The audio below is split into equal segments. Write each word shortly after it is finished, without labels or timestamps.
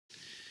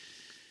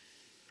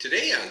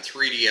Today on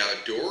 3D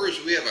Outdoors,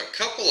 we have a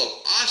couple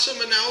of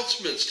awesome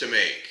announcements to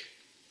make.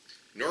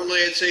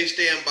 Normally I'd say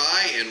stand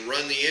by and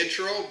run the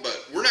intro,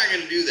 but we're not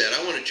going to do that.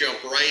 I want to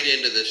jump right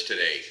into this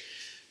today.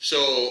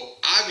 So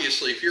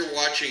obviously, if you're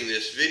watching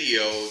this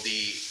video,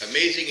 the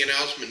amazing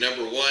announcement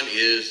number one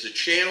is the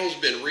channel's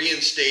been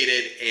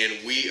reinstated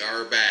and we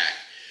are back.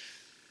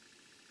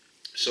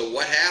 So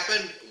what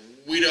happened?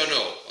 We don't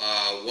know.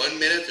 1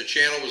 minute the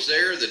channel was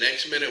there, the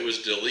next minute it was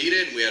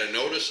deleted. We had a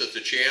notice that the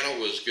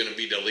channel was going to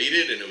be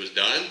deleted and it was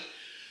done.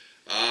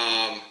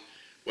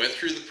 Went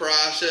through the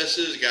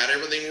processes, got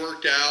everything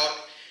worked out,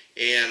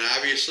 and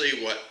obviously,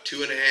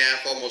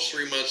 2.5, almost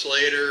 3 months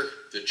later,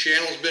 the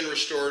channel's been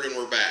restored and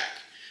we're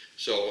back.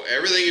 So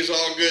everything is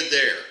all good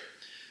there.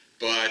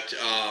 But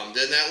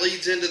then that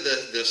leads into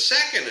the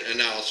second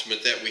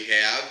announcement that we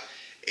have.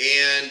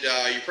 And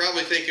you're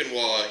probably thinking,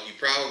 well, you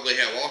probably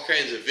have all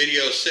kinds of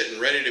videos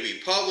sitting ready to be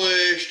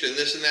published and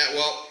this and that.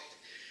 Well,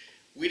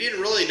 we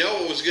didn't really know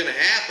what was going to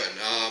happen.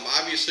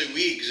 Obviously,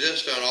 we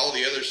exist on all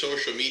the other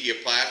social media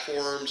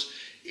platforms: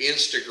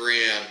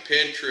 Instagram,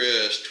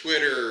 Pinterest,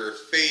 Twitter,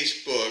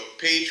 Facebook,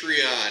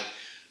 Patreon.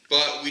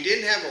 But we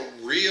didn't have a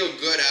real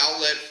good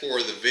outlet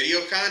for the video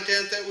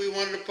content that we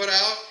wanted to put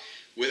out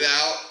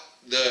without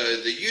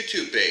the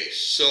YouTube base.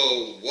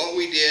 So what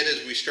we did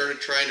is we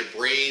started trying to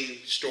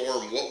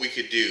brainstorm what we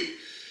could do.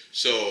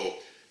 So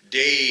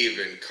Dave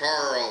and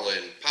Carl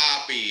and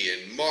Poppy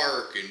and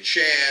Mark and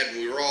Chad,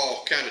 we were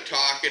all kind of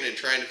talking and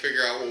trying to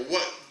figure out,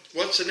 well,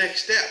 what's the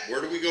next step?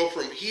 Where do we go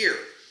from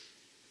here?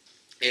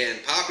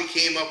 And Poppy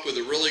came up with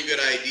a really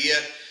good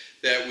idea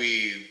that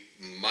we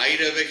might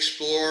have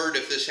explored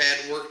if this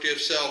hadn't worked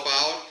itself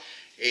out.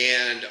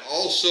 And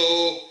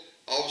also,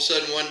 all of a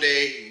sudden one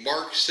day,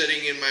 Mark's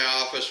sitting in my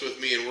office with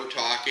me and we're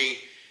talking,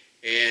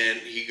 and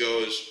he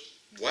goes,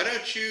 why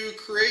don't you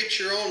create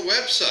your own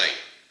website?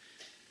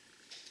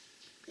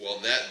 Well,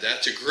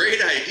 that's a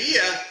great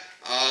idea.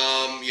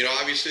 You know,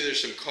 obviously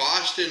there's some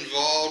cost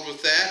involved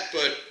with that,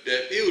 but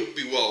it would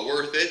be well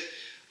worth it.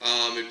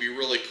 It'd be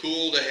really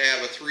cool to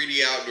have a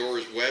 3D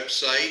Outdoors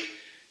website.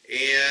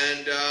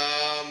 And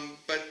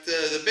but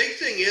the big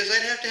thing is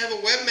I'd have to have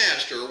a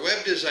webmaster or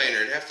web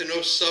designer. I'd have to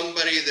know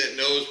somebody that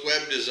knows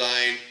web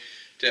design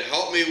to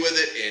help me with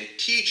it and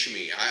teach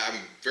me.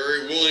 I'm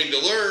very willing to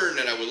learn,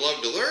 and I would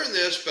love to learn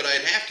this, but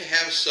I'd have to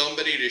have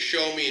somebody to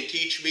show me and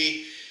teach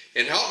me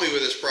and help me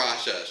with this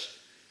process.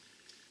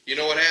 You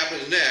know what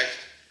happens next?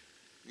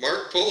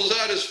 Mark pulls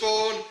out his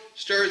phone,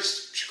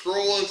 starts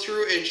scrolling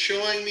through and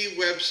showing me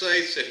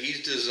websites that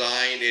he's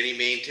designed and he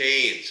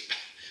maintains.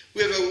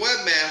 We have a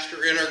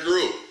webmaster in our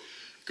group.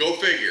 Go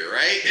figure,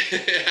 right?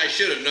 I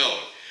should have known.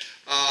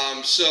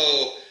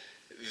 So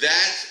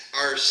that's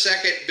our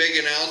second big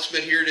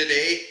announcement here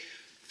today.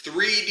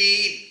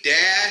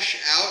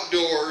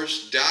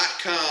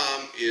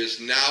 3D-outdoors.com is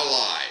now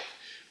live.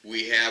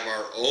 We have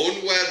our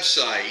own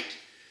website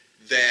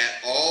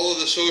that all of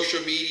the social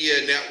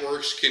media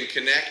networks can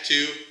connect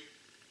to.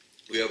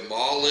 We have them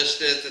all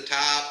listed at the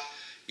top.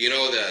 You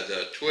know,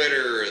 the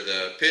Twitter,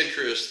 the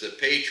Pinterest, the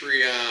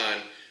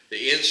Patreon,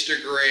 the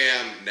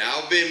Instagram,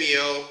 now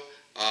Vimeo,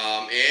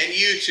 and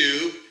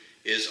YouTube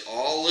is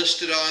all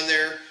listed on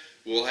there.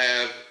 We'll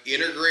have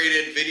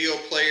integrated video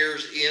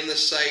players in the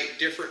site,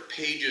 different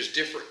pages,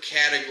 different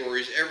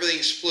categories,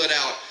 everything split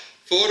out.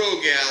 Photo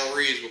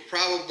galleries. We'll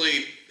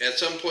probably at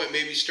some point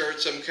maybe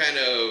start some kind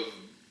of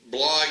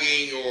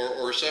blogging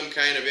or some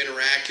kind of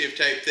interactive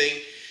type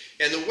thing.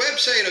 And the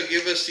website will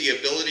give us the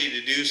ability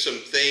to do some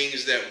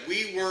things that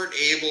we weren't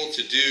able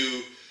to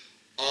do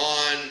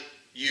on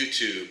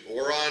YouTube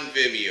or on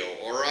Vimeo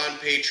or on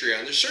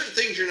Patreon. There's certain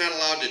things you're not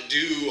allowed to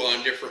do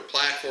on different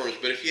platforms,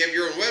 but if you have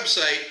your own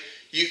website,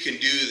 you can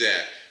do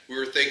that. We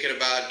were thinking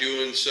about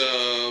doing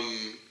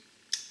some,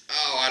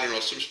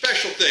 some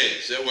special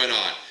things that went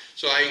on.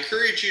 So I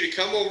encourage you to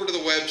come over to the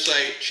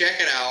website, check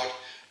it out.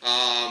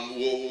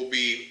 We'll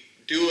be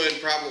doing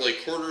probably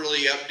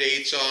quarterly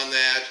updates on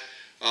that,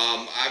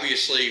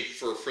 obviously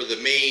for the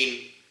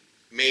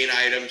main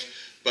items.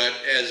 But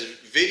as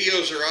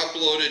videos are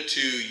uploaded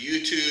to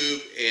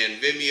YouTube and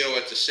Vimeo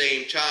at the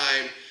same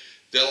time,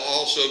 they'll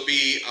also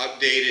be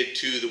updated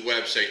to the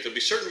website. There'll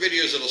be certain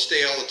videos that'll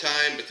stay all the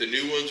time, but the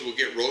new ones will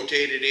get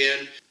rotated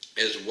in,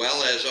 as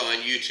well as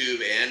on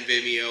YouTube and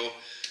Vimeo.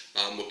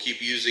 We'll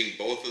keep using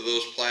both of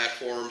those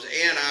platforms,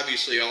 and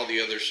obviously all the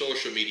other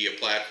social media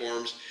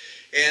platforms.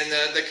 And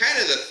the kind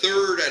of the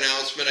third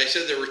announcement, I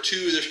said there were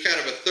two, there's kind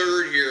of a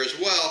third here as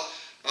well.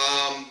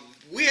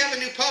 We have a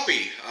new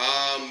puppy.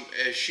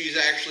 She's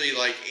actually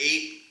like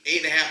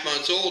 8.5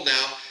 months old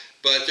now,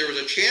 but there was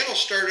a channel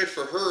started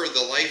for her,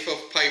 The Life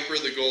of Piper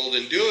the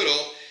Golden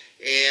Doodle,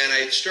 and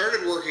I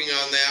started working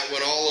on that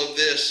when all of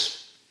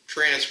this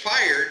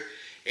transpired,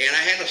 and I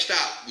had to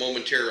stop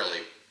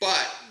momentarily.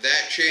 But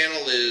that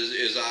channel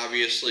is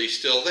obviously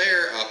still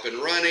there, up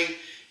and running,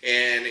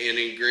 and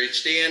in great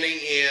standing,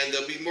 and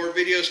there'll be more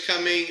videos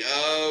coming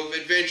of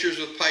adventures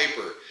with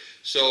Piper.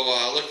 So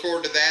look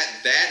forward to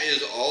that. That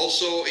is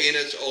also in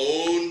its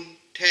own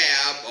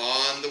tab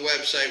on the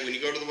website. When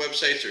you go to the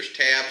websites, there's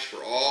tabs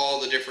for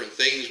all the different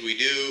things we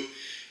do.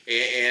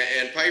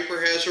 And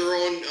Piper has her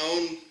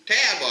own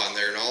tab on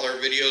there, and all our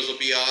videos will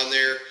be on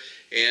there,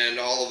 and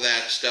all of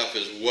that stuff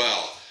as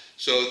well.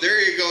 So there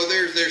you go.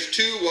 There's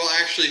two, well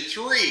actually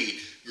three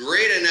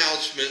great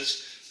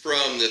announcements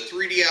from the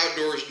 3D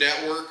Outdoors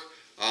Network.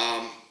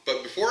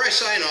 But before I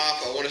sign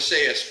off, I want to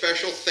say a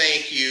special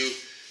thank you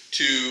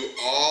to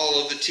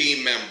all of the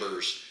team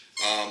members.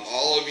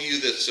 All of you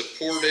that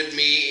supported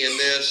me in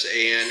this,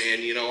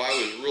 and you know, I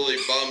was really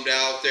bummed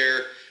out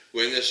there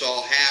when this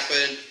all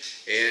happened,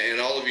 and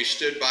all of you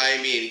stood by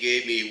me and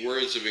gave me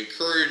words of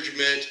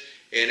encouragement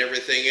and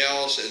everything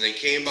else, and then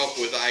came up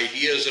with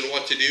ideas on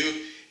what to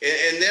do.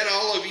 And then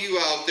all of you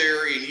out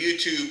there in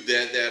YouTube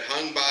that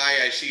hung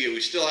by, I see we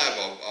still have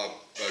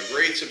a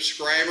great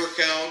subscriber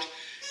count,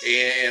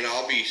 and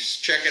I'll be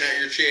checking out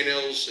your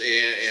channels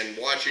and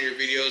watching your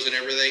videos and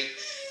everything.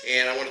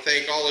 And I want to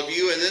thank all of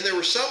you. And then there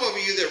were some of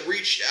you that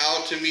reached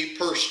out to me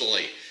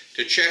personally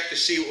to check to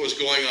see what was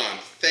going on.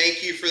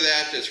 Thank you for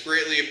that. That's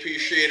greatly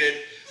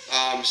appreciated.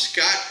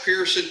 Scott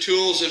Pearson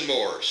Tools and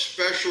More,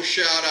 special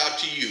shout out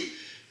to you.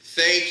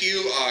 Thank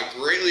you.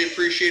 Greatly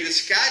appreciated.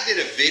 Scott did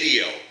a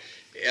video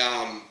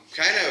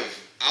kind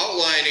of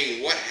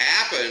outlining what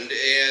happened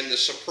and the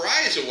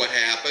surprise of what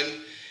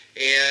happened,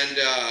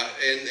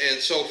 and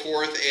so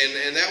forth,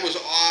 and that was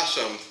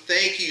awesome.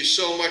 Thank you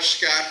so much,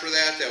 Scott, for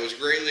that. That was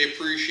greatly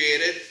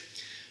appreciated.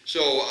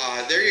 So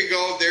there you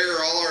go. There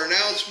are all our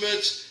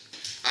announcements.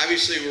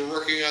 Obviously, we're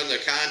working on the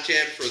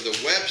content for the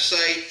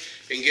website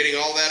and getting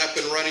all that up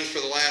and running for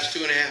the last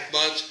 2.5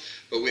 months.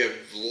 But we have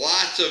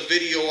lots of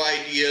video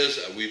ideas.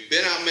 We've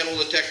been out metal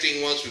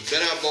detecting once. We've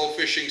been out bow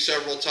fishing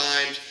several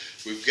times.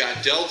 We've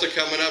got Delta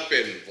coming up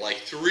in like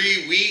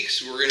 3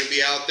 weeks. We're going to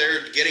be out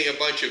there getting a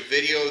bunch of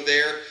video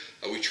there.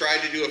 We tried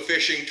to do a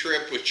fishing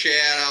trip with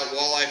Chad out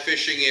walleye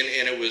fishing,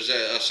 and it was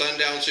a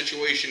sundown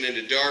situation in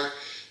the dark,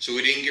 so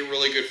we didn't get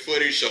really good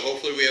footage. So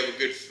hopefully we have a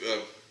good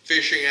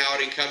fishing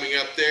outing coming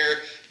up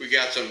there. We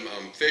got some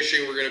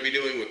fishing we're going to be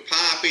doing with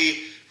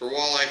Poppy for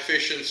walleye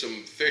fishing,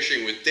 some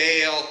fishing with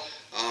Dale.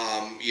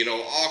 You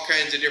know, all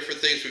kinds of different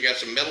things. We got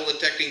some metal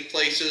detecting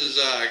places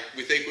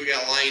we think we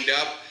got lined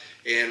up,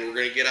 and we're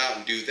going to get out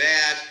and do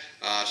that.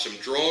 Some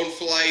drone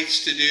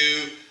flights to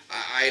do.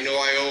 I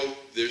know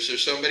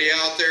there's somebody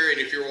out there, and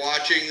if you're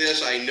watching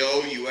this, I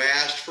know you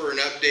asked for an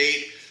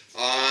update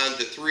on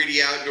the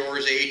 3D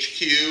Outdoors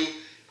HQ.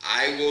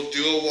 I will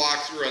do a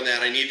walkthrough on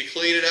that. I need to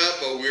clean it up,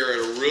 but we're at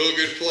a real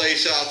good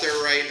place out there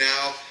right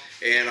now,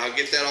 and I'll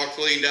get that all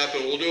cleaned up,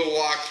 and we'll do a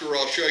walkthrough.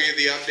 I'll show you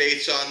the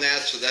updates on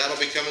that, so that'll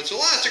be coming. So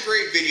lots of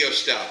great video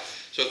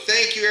stuff. So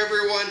thank you,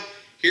 everyone.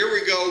 Here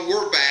we go.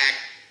 We're back.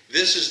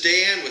 This is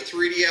Dan with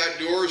 3D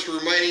Outdoors,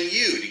 reminding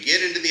you to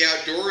get into the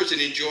outdoors and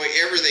enjoy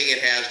everything it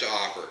has to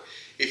offer.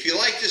 If you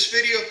like this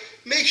video,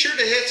 make sure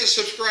to hit the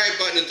subscribe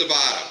button at the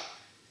bottom.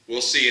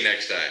 We'll see you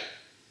next time.